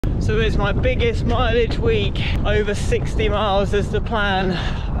So it's my biggest mileage week, over 60 miles is the plan,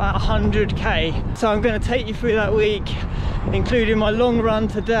 about 100k. So I'm going to take you through that week, including my long run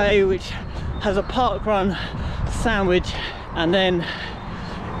today, which has a park run sandwich, and then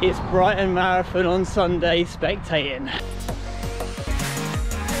it's Brighton Marathon on Sunday spectating.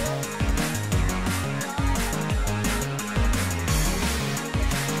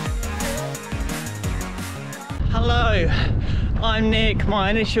 Hello, I'm Nick, my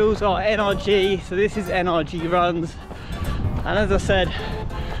initials are NRG, so this is NRG Runs, and as I said,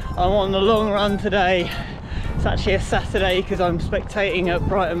 I'm on the long run today. It's actually a Saturday because I'm spectating at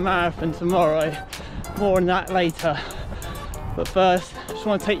Brighton Marathon tomorrow, more on that later. But first, I just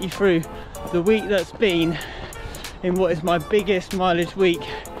want to take you through the week that's been in what is my biggest mileage week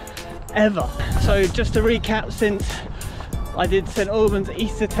ever. So just to recap, since I did St Albans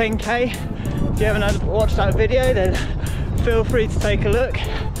Easter 10k, if you haven't watched that video, then feel free to take a look.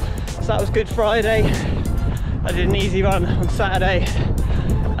 So that was Good Friday. I did an easy run on Saturday,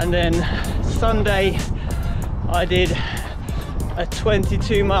 and then Sunday I did a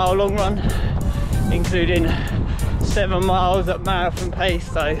 22-mile long run, including 7 miles at marathon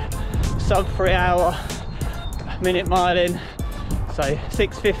pace, so sub 3 hour minute miling, so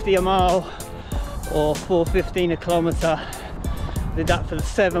 6:50 a mile or 4:15 a kilometre. Did that for the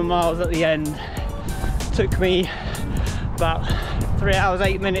 7 miles at the end. Took me about 3 hours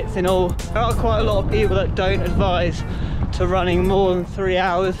 8 minutes in all. There are quite a lot of people that don't advise to running more than 3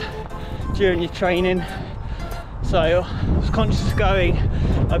 hours during your training, so I was conscious of going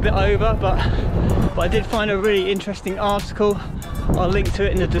a bit over, but I did find a really interesting article. I'll link to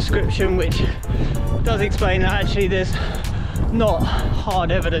it in the description, which does explain that actually there's not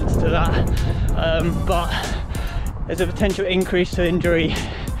hard evidence to that, but there's a potential increase to injury,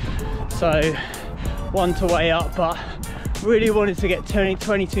 so one to weigh up. But really wanted to get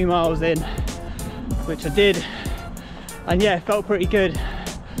 22 miles in, which I did, and yeah, it felt pretty good.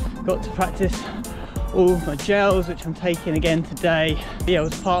 Got to practice all my gels, which I'm taking again today. Yeah, it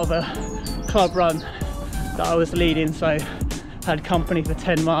was part of a club run that I was leading, so had company for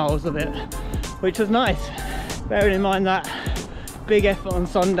 10 miles of it, which was nice. Bearing in mind that big effort on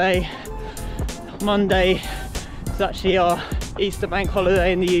Sunday. Monday is actually our Easter bank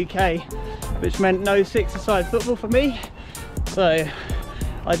holiday in the UK, which meant no 6-a-side football for me, so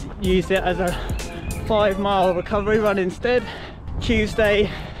I used it as a 5-mile recovery run instead.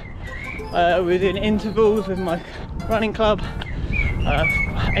 Tuesday we were doing intervals with my running club,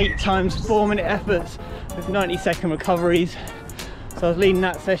 8 times 4-minute efforts with 90-second recoveries. So I was leading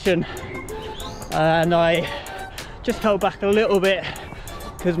that session, and I just held back a little bit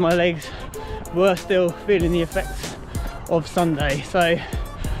because my legs were still feeling the effects of Sunday. So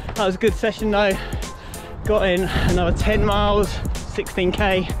that was a good session though. Got in another 10 miles,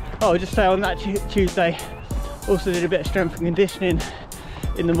 16k. Oh, just say on that Tuesday, also did a bit of strength and conditioning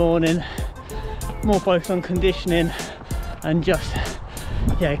in the morning, more focused on conditioning and just,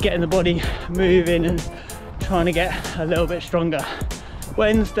 yeah, getting the body moving and trying to get a little bit stronger.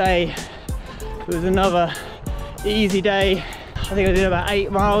 Wednesday was another easy day. I think I did about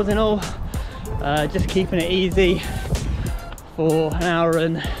 8 miles in all, just keeping it easy for an hour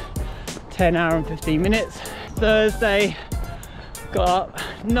and 15 minutes. Thursday, got up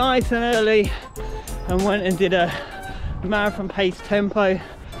nice and early and went and did a marathon pace tempo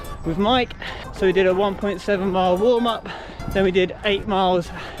with Mike. So we did a 1.7 mile warm up, then we did 8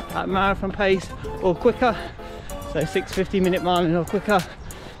 miles at marathon pace or quicker, so 6:50 minute miling or quicker,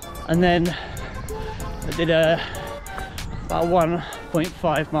 and then I did about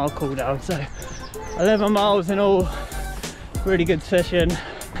 1.5 mile cool down, so 11 miles in all. Really good session.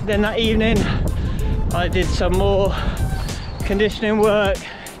 Then that evening I did some more conditioning work,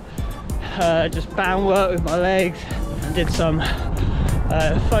 just band work with my legs, and did some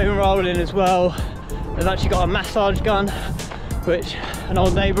foam rolling as well. I've actually got a massage gun which an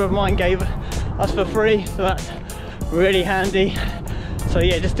old neighbour of mine gave us for free, so that's really handy. So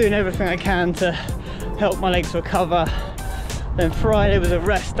yeah, just doing everything I can to help my legs recover. Then Friday was a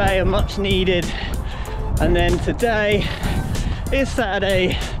rest day, a much needed, and then today is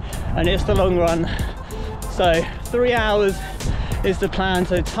Saturday and it's the long run, so 3 hours is the plan,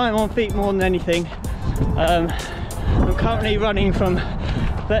 so time on feet more than anything. I'm currently running from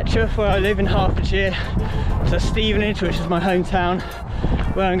Flutter, where I live in Hertfordshire, to Stevenage, which is my hometown,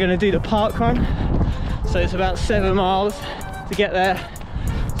 where I'm going to do the park run. So it's about 7 miles to get there,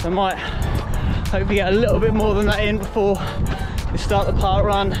 so I might hopefully get a little bit more than that in before we start the park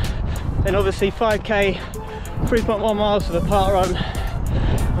run. Then obviously 5k, 3.1 miles for the park run.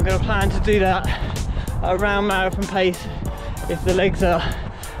 I'm going to plan to do that at around marathon pace if the legs are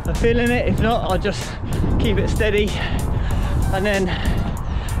I'm feeling it. If not, I'll just keep it steady, and then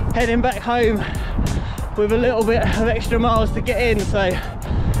heading back home with a little bit of extra miles to get in. So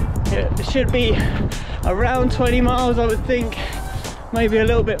it should be around 20 miles, I would think, maybe a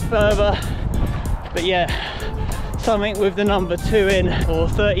little bit further, but yeah, something with the number 2 in, or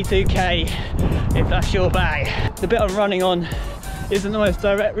 32k if that's your bag. The bit I'm running on isn't the most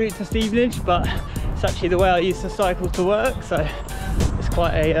direct route to Stevenage, but it's actually the way I used to cycle to work, so it's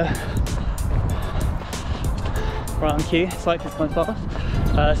quite a right on cue, cyclist going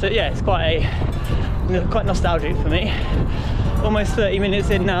fast. So yeah, it's quite nostalgic for me. Almost 30 minutes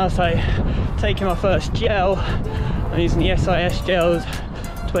in now, so taking my first gel. I'm using the SIS gels,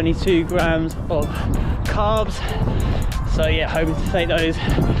 22 grams of carbs. So yeah, hoping to take those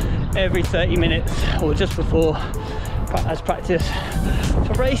every 30 minutes or just before, as practice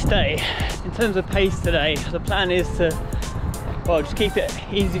for race day. In terms of pace today, the plan is to, well, just keep it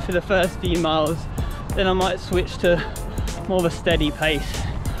easy for the first few miles, then I might switch to more of a steady pace.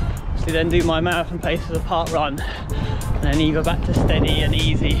 So then do my marathon pace as a park run, and then either back to steady and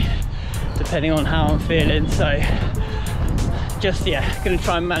easy depending on how I'm feeling. So just, yeah, gonna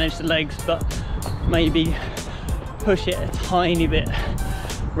try and manage the legs, but maybe push it a tiny bit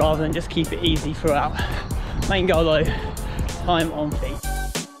rather than just keep it easy throughout. Main goal though, time on feet.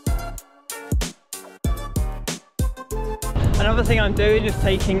 Another thing I'm doing is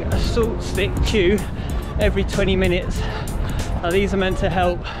taking a salt stick chew every 20 minutes. Now these are meant to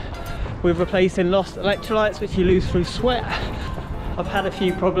help with replacing lost electrolytes, which you lose through sweat. I've had a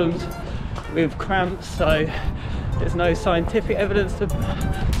few problems with cramps, so there's no scientific evidence to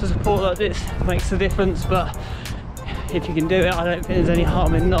support that this makes a difference, but if you can do it, I don't think there's any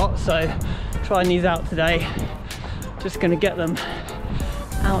harm in not. So trying these out today, just gonna get them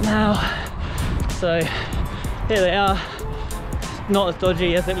out now. So here they are. It's not as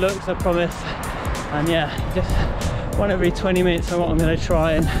dodgy as it looks, I promise. And yeah, just one every 20 minutes is what I'm gonna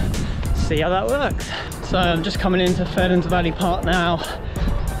try and see how that works. So I'm just coming into Fenwick Valley Park now.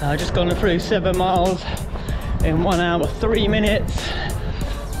 Just gone through 7 miles in 1 hour 3 minutes.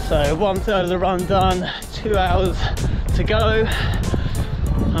 So 1/3 of the run done, 2 hours to go.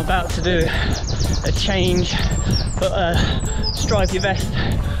 I'm about to do a change, put a stripy vest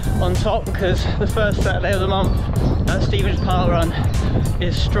on top, because the first Saturday of the month at Stevenage Park Run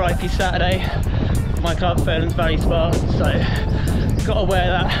is Stripy Saturday, my club Fenwick Valley Spa. So gotta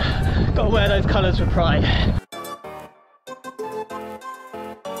wear that, gotta wear those colours with pride.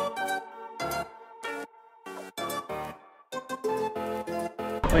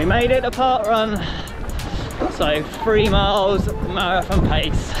 We made it to park run, so 3 miles marathon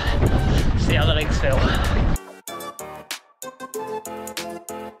pace. See how the legs feel.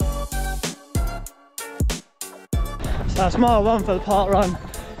 So that's mile 1 for the park run,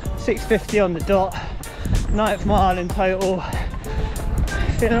 6:50 on the dot, 9th mile in total.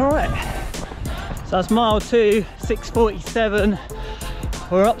 Feeling alright. So that's mile 2, 6:47.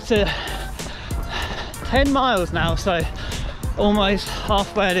 We're up to 10 miles now, so almost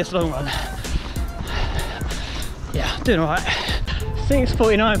halfway of this long run. Yeah, doing alright.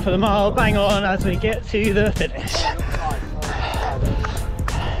 6:49 for the mile, bang on as we get to the finish.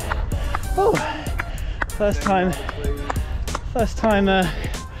 Oh, first time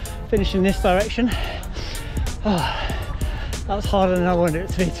finishing this direction. Oh, that was harder than I wanted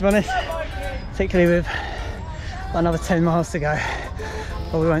it to be honest, particularly with another 10 miles to go,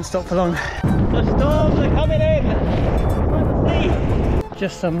 but we won't stop for long. The storms are coming in.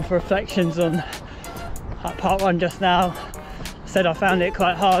 Just some reflections on that park run just now. I said I found it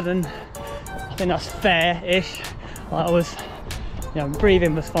quite hard, and I think that's fair-ish. I was, you know,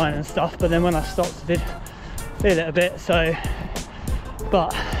 breathing was fine and stuff, but then when I stopped I did feel it a bit. So,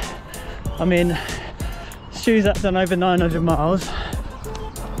 but I mean, shoes that's done over 900 miles.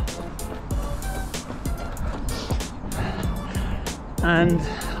 And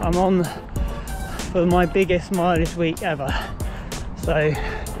I'm on for my biggest mileage week ever. So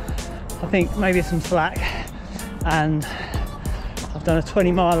I think maybe some slack, and I've done a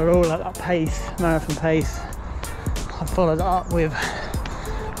 20 miler all at that pace, marathon pace. I followed that up with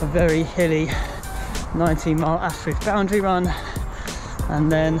a very hilly 19-mile Asterisk boundary run,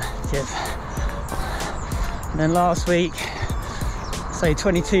 and then last week, say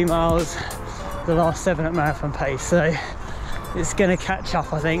 22 miles, the last 7 at marathon pace. So it's going to catch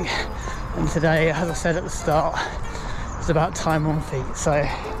up, I think. And today, as I said at the start, it's about time on feet. So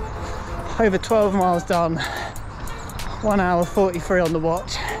over 12 miles done, 1 hour 43 on the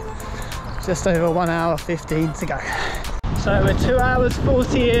watch, just over 1 hour 15 to go. So we're 2 hours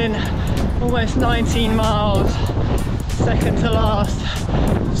 40 in, almost 19 miles, second to last,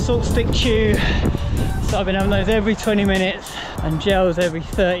 salt stick chew, so I've been having those every 20 minutes and gels every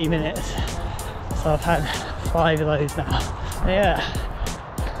 30 minutes, so I've had 5 of those now. Yeah,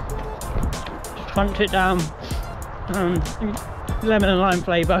 crunch it down, lemon and lime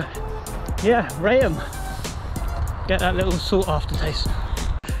flavour. Yeah, rate them. Get that little salt aftertaste.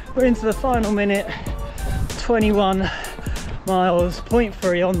 We're into the final minute, 21 miles,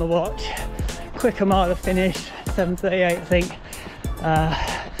 0.3 on the watch. Quicker mile to finish, 7:38 I think.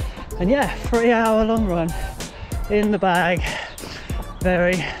 And yeah, 3-hour long run in the bag.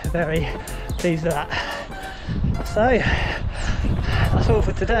 Very, very pleased with that. So that's all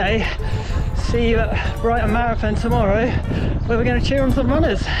for today. See you at Brighton Marathon tomorrow, where we're going to cheer on some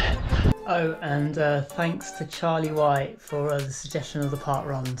runners. Oh, and thanks to Charlie White for the suggestion of the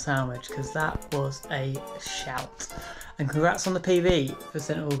parkrun sandwich, because that was a shout. And congrats on the PB for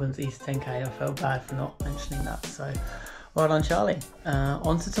St Albans East 10K. I felt bad for not mentioning that, so well done, Charlie.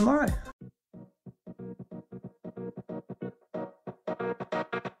 On to tomorrow.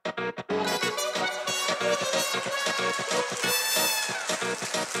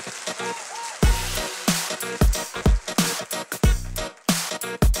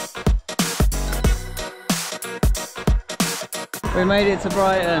 We made it to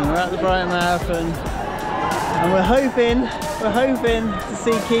Brighton. We're at the Brighton Marathon, and we're hoping to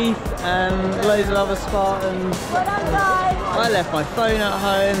see Keith and loads of other Spartans. I left my phone at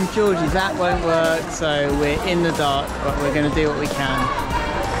home. Georgie's app won't work, so we're in the dark, but we're going to do what we can.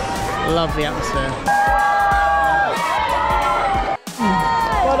 Love the atmosphere.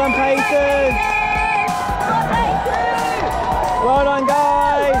 Well done, Pacers! Well done,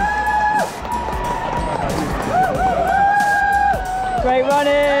 guys! Great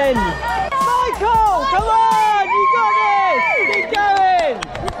running! Michael, come on! You got this! Keep going!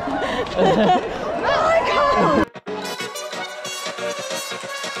 Michael!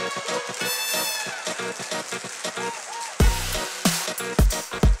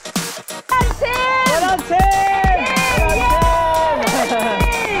 Well done, Tim!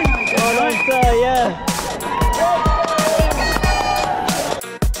 Well done, sir, yeah.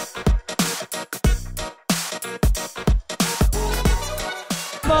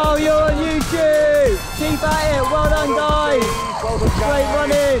 Oh, you're on YouTube! Keep at it! Well done, guys! Great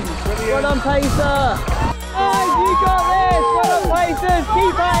running! Well done, Pacer! Guys, you got this! Well done, Pacers!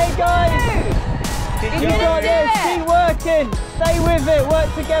 Keep at it, guys! You got this! Keep working! Stay with it! Work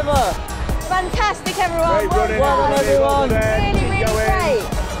together! Fantastic, everyone! Well done, everyone! Really, really great!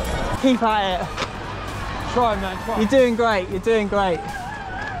 Keep at it! Try, man, try. You're doing great, you're doing great.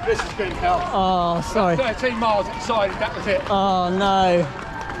 This has been hell. Oh, sorry. 13 miles inside, that was it. Oh, no.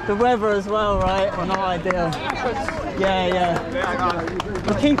 The weather as well, right? Not ideal. Yeah.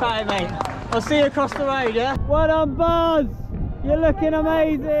 Well, keep at it, mate. I'll see you across the road, yeah? Well done, Buzz! You're looking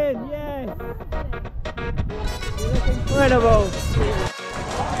amazing, yes! You look incredible!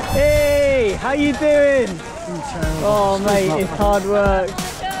 Hey, how you doing? Oh, mate, it's hard work.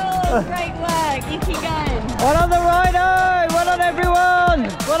 Oh, great work, you keep going. Well done, the rider! Well done, everyone!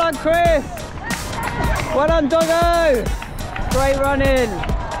 Well done, Chris! Well done, Doggo! Great running!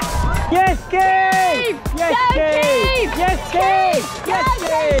 Yes, Keith! Yes, Keith! Yes, Keith! Yes,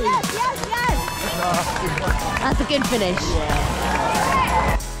 Keith! Yes! That's a good finish.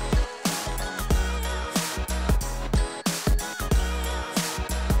 Yeah.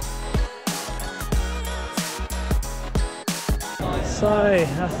 So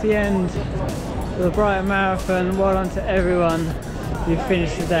that's the end of the Brighton Marathon. Well done to everyone who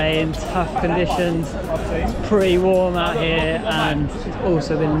finished today in tough conditions. It's pretty warm out here, and it's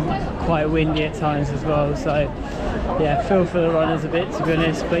also been quite windy at times as well. So yeah, feel for the runners a bit, to be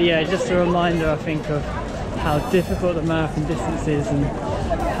honest. But yeah, just a reminder, I think, of how difficult the marathon distance is and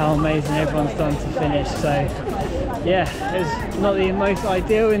how amazing everyone's done to finish. So yeah, it was not the most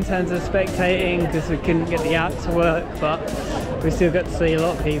ideal in terms of spectating because we couldn't get the app to work, but we still got to see a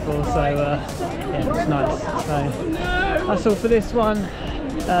lot of people, so yeah, it was nice. So that's all for this one.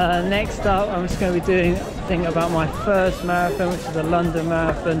 Next up, I'm just going to be doing a thing about my first marathon, which is the London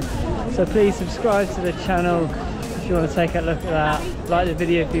Marathon. So please subscribe to the channel if you want to take a look at that. Like the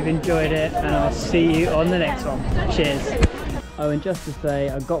video if you've enjoyed it, and I'll see you on the next one. Cheers. Oh, and just to say,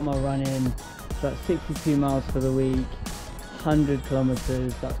 I got my run in. So that's 62 miles for the week, 100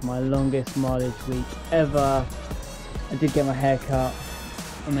 kilometers. That's my longest mileage week ever. I did get my hair cut,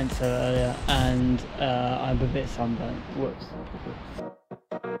 I meant to earlier, and I'm a bit sunburnt. Whoops.